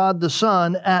and God the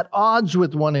Son at odds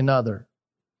with one another?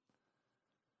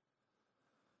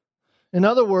 In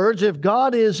other words, if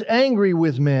God is angry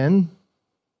with men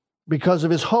because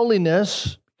of His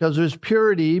holiness, because of His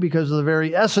purity, because of the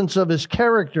very essence of His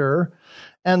character,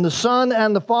 and the Son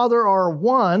and the Father are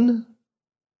one,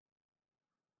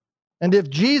 and if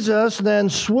Jesus then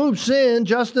swoops in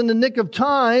just in the nick of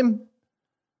time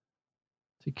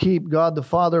to keep God the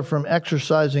Father from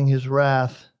exercising His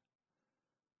wrath,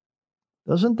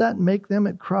 doesn't that make them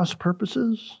at cross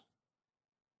purposes?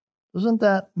 Doesn't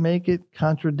that make it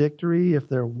contradictory if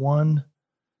they're one?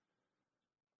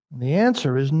 And the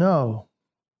answer is no.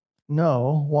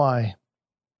 No. Why?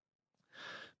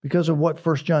 Because of what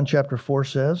 1 John chapter 4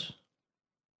 says.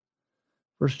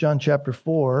 1 John chapter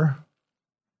 4.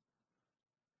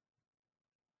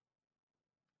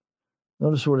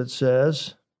 Notice what it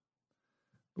says.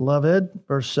 Beloved,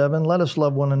 verse 7, let us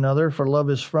love one another, for love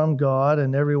is from God,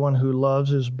 and everyone who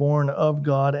loves is born of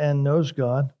God and knows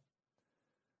God.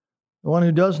 The one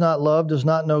who does not love does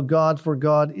not know God, for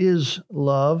God is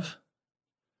love.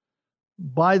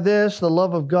 By this, the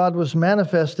love of God was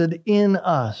manifested in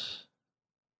us.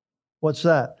 What's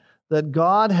that? That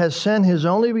God has sent His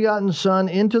only begotten Son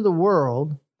into the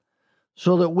world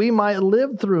so that we might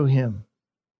live through Him.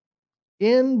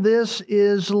 In this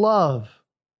is love.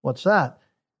 What's that?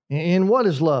 In what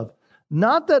is love?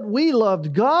 Not that we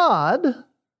loved God,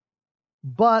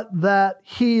 but that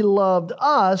He loved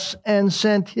us and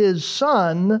sent His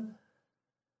Son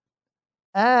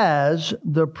as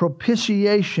the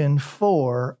propitiation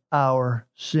for our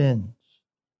sins.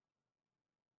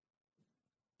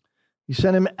 He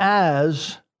sent Him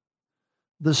as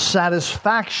the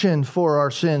satisfaction for our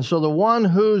sins. So the one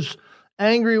who's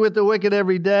angry with the wicked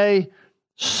every day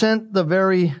sent the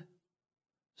very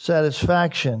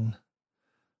satisfaction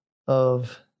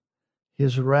of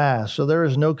His wrath. So there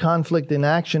is no conflict in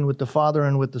action with the Father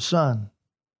and with the Son.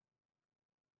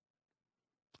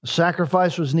 A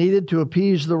sacrifice was needed to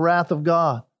appease the wrath of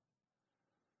God.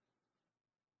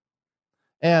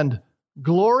 And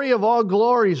glory of all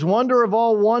glories, wonder of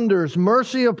all wonders,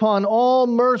 mercy upon all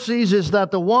mercies is that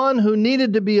the one who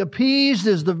needed to be appeased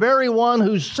is the very one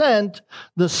who sent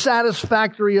the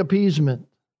satisfactory appeasement.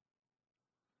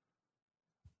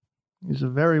 He's the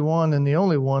very one and the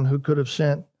only one who could have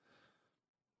sent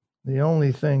the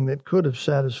only thing that could have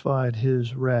satisfied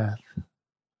His wrath,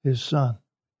 His Son.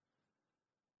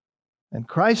 And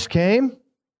Christ came,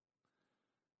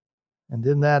 and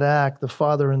in that act, the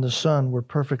Father and the Son were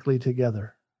perfectly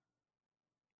together.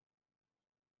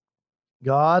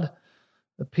 God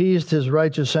appeased His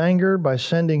righteous anger by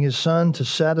sending His Son to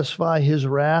satisfy His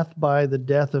wrath by the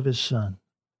death of His Son.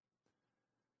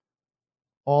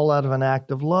 All out of an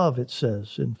act of love, it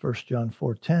says in 1 John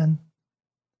 4:10.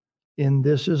 In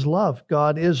this is love.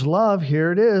 God is love.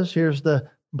 Here it is. Here's the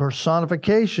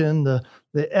personification, the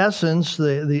essence,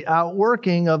 the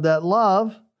outworking of that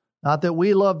love. Not that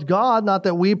we loved God, not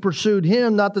that we pursued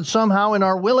Him, not that somehow in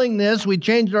our willingness we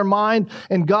changed our mind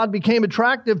and God became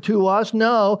attractive to us.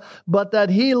 No, but that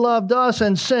He loved us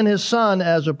and sent His Son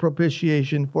as a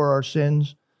propitiation for our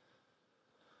sins.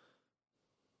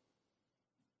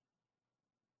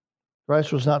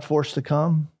 Christ was not forced to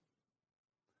come.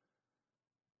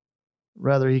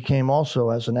 Rather, He came also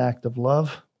as an act of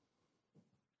love.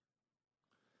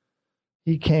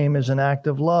 He came as an act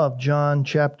of love. John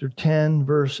chapter 10,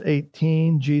 verse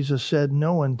 18, Jesus said,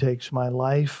 "No one takes my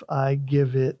life. I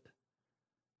give it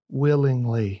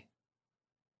willingly.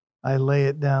 I lay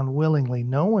it down willingly."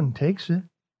 No one takes it.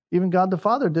 Even God the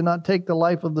Father did not take the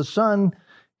life of the Son.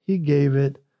 He gave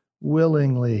it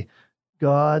willingly.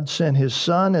 God sent His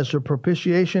Son as a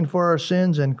propitiation for our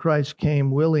sins, and Christ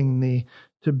came willingly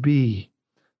to be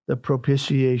the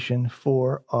propitiation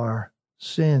for our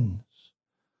sins.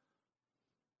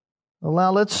 Well,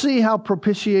 now let's see how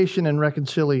propitiation and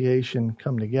reconciliation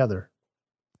come together,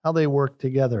 how they work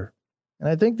together. And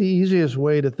I think the easiest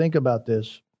way to think about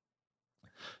this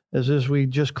is, as we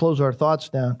just close our thoughts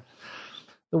down,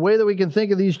 the way that we can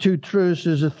think of these two truths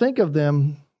is to think of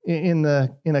them in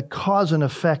a cause and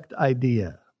effect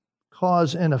idea.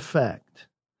 Cause and effect.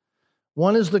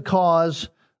 One is the cause,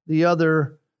 the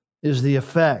other is the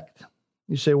effect.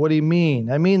 You say, what do you mean?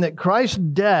 I mean that Christ's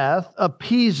death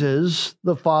appeases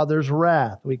the Father's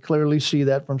wrath. We clearly see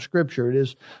that from Scripture. It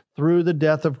is through the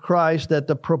death of Christ that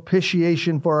the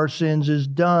propitiation for our sins is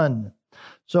done.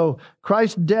 So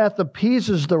Christ's death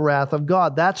appeases the wrath of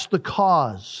God. That's the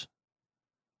cause.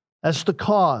 That's the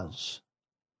cause.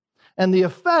 And the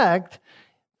effect,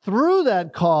 through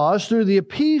that cause, through the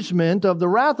appeasement of the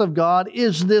wrath of God,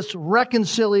 is this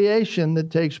reconciliation that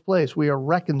takes place. We are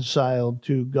reconciled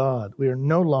to God. We are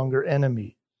no longer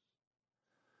enemies.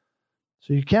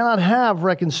 So you cannot have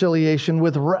reconciliation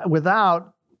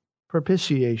without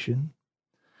propitiation.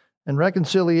 And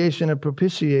reconciliation and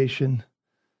propitiation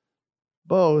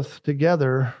both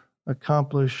together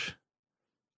accomplish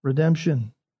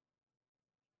redemption.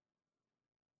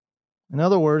 In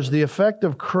other words, the effect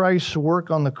of Christ's work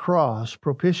on the cross,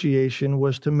 propitiation,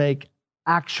 was to make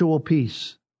actual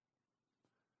peace.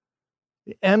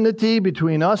 The enmity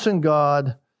between us and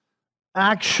God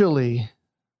actually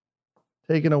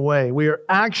taken away. We are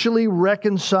actually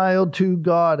reconciled to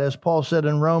God, as Paul said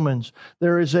in Romans.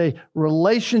 There is a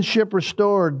relationship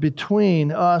restored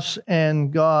between us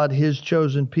and God, His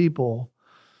chosen people.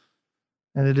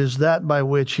 And it is that by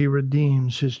which He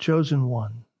redeems His chosen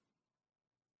one.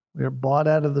 We are bought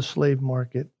out of the slave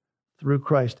market through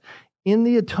Christ. In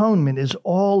the atonement is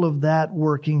all of that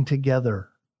working together.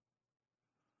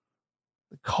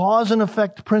 The cause and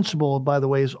effect principle, by the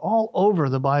way, is all over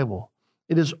the Bible.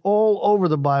 It is all over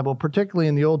the Bible, particularly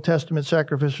in the Old Testament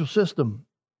sacrificial system.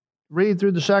 Read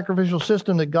through the sacrificial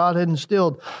system that God had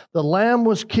instilled. The lamb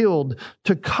was killed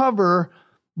to cover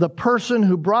the person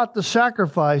who brought the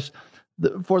sacrifice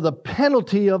for the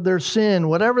penalty of their sin,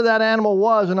 whatever that animal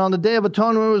was. And on the Day of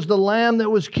Atonement, it was the lamb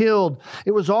that was killed.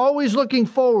 It was always looking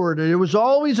forward. It was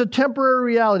always a temporary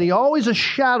reality, always a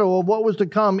shadow of what was to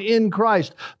come in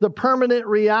Christ, the permanent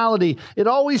reality. It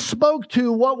always spoke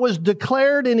to what was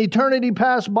declared in eternity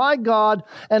past by God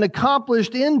and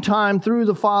accomplished in time through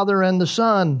the Father and the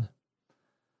Son.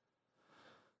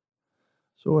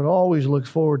 So it always looks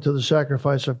forward to the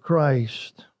sacrifice of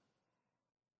Christ.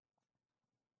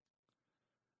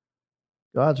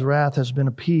 God's wrath has been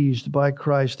appeased by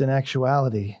Christ in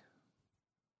actuality.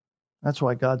 That's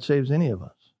why God saves any of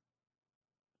us.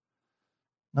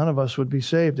 None of us would be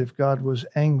saved if God was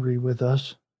angry with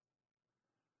us.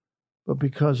 But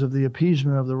because of the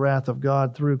appeasement of the wrath of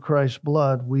God through Christ's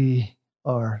blood, we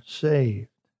are saved.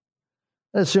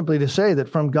 That's simply to say that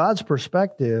from God's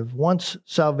perspective, once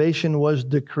salvation was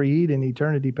decreed in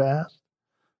eternity past,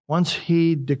 once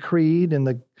He decreed in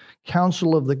the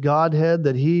council of the Godhead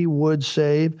that He would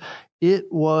save,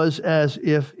 it was as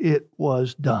if it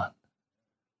was done.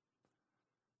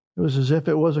 It was as if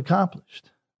it was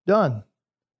accomplished, done.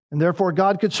 And therefore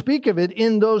God could speak of it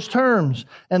in those terms.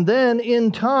 And then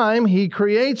in time, He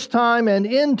creates time, and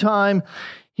in time,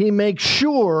 He makes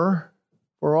sure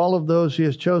for all of those He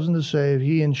has chosen to save,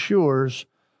 He ensures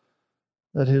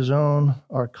that His own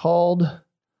are called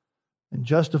and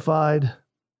justified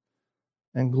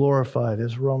and glorified,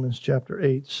 as Romans chapter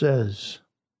 8 says.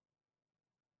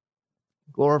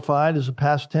 Glorified is a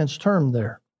past tense term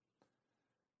there.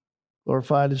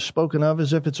 Glorified is spoken of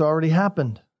as if it's already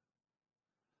happened.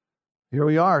 Here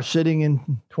we are, sitting in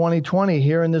 2020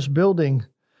 here in this building.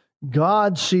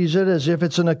 God sees it as if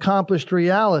it's an accomplished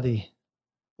reality.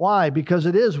 Why? Because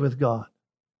it is with God.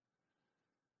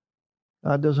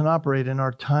 God doesn't operate in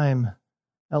our time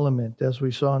element, as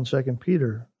we saw in 2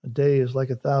 Peter. A day is like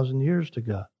 1,000 years to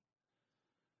God.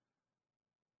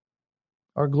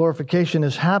 Our glorification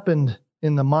has happened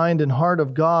in the mind and heart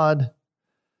of God,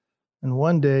 and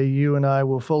one day you and I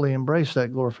will fully embrace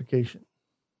that glorification.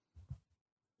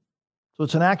 So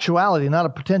it's an actuality, not a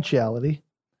potentiality.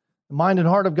 The mind and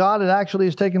heart of God, it actually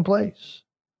has taken place.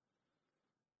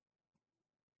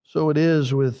 So it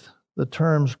is with the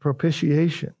terms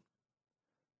propitiation.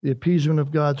 The appeasement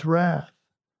of God's wrath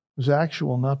was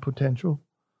actual, not potential.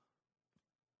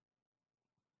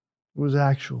 It was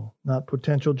actual, not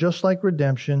potential. Just like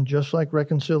redemption, just like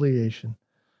reconciliation.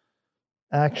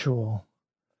 Actual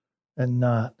and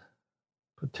not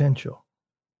potential.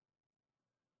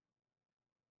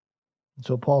 And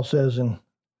so Paul says in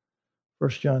 1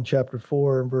 John chapter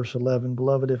 4 and verse 11,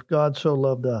 Beloved, if God so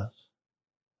loved us.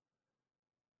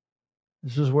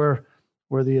 This is where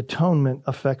the atonement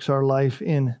affects our life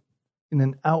in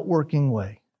an outworking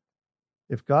way.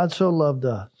 If God so loved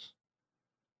us,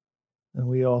 then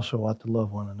we also ought to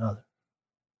love one another.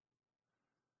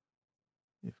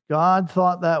 If God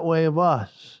thought that way of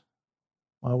us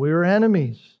while we were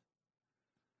enemies,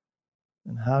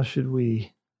 then how should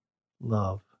we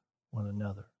love one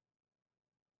another?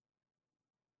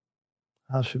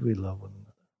 How should we love one another?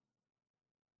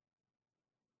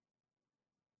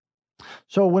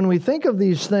 So when we think of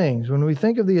these things, when we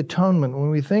think of the atonement, when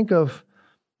we think of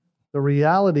the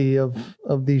reality of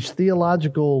these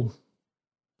theological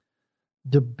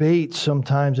debates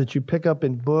sometimes that you pick up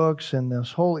in books, and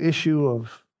this whole issue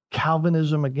of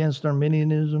Calvinism against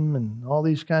Arminianism and all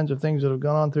these kinds of things that have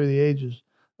gone on through the ages,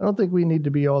 I don't think we need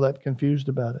to be all that confused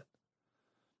about it.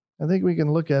 I think we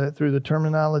can look at it through the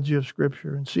terminology of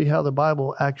Scripture and see how the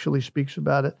Bible actually speaks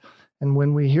about it. And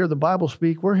when we hear the Bible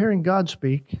speak, we're hearing God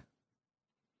speak. And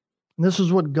this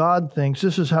is what God thinks.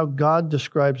 This is how God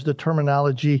describes the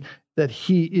terminology that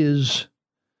He is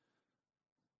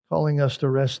calling us to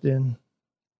rest in.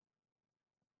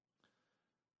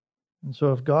 And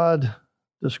so if God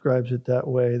describes it that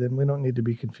way, then we don't need to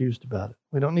be confused about it.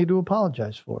 We don't need to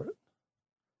apologize for it.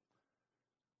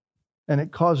 And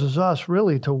it causes us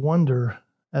really to wonder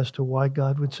as to why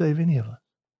God would save any of us.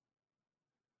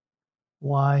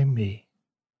 Why me?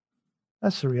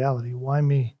 That's the reality. Why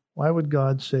me? Why would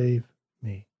God save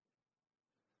me?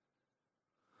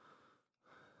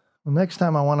 Well, next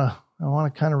time I want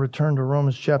to kind of return to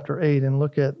Romans chapter 8 and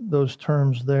look at those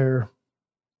terms there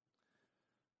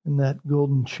in that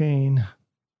golden chain,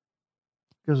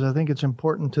 because I think it's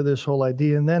important to this whole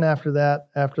idea. And then after that,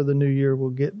 after the new year,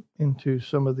 we'll get into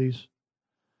some of these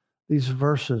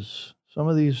verses, some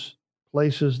of these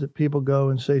places that people go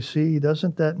and say, see,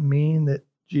 doesn't that mean that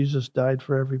Jesus died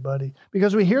for everybody?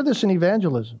 Because we hear this in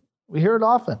evangelism. We hear it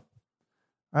often,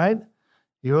 right?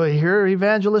 You hear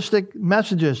evangelistic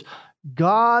messages.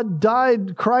 God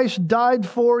died, Christ died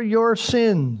for your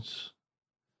sins.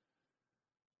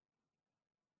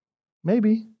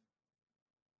 Maybe.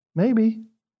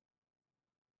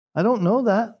 I don't know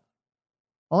that.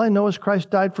 All I know is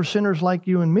Christ died for sinners like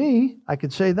you and me. I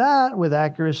could say that with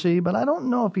accuracy, but I don't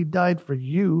know if He died for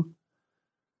you.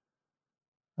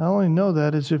 I only know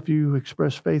that is if you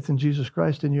express faith in Jesus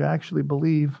Christ and you actually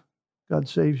believe God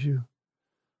saves you.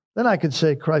 Then I could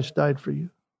say Christ died for you.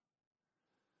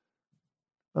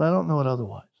 But I don't know it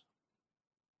otherwise.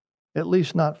 At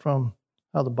least not from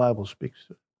how the Bible speaks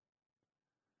to it.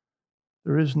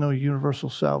 There is no universal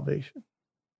salvation.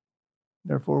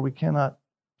 Therefore, we cannot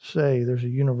say there's a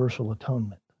universal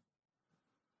atonement.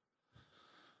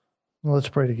 Well, let's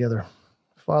pray together.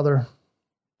 Father,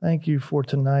 thank you for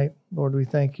tonight. Lord, we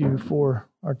thank you for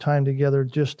our time together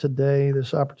just today,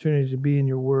 this opportunity to be in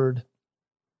your word.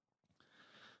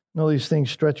 I know these things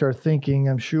stretch our thinking.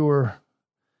 I'm sure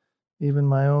even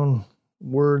my own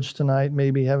words tonight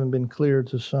maybe haven't been clear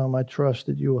to some. I trust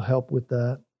that you will help with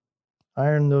that.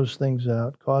 Iron those things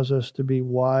out. Cause us to be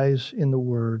wise in the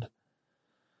word.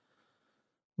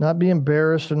 Not be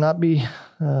embarrassed or not be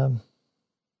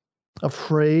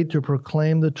afraid to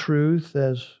proclaim the truth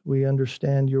as we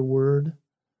understand your word.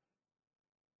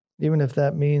 Even if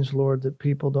that means, Lord, that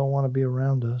people don't want to be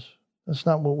around us. That's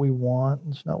not what we want.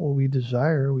 It's not what we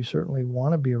desire. We certainly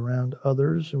want to be around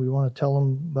others, and we want to tell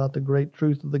them about the great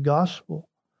truth of the gospel.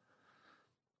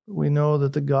 We know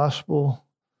that the gospel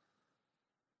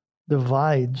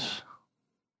divides.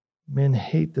 Men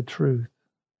hate the truth.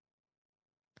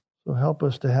 So help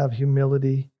us to have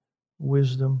humility,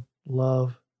 wisdom,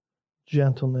 love,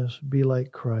 gentleness, be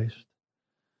like Christ.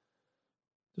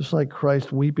 Just like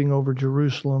Christ weeping over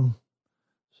Jerusalem,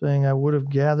 saying, I would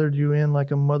have gathered you in like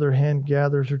a mother hen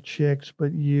gathers her chicks,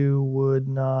 but you would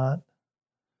not.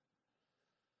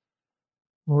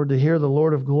 Lord, to hear the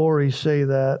Lord of glory say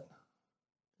that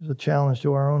is a challenge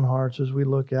to our own hearts as we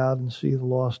look out and see the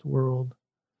lost world.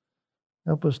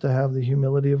 Help us to have the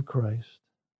humility of Christ.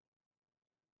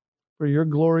 For your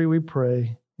glory we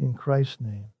pray, in Christ's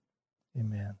name,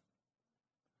 amen.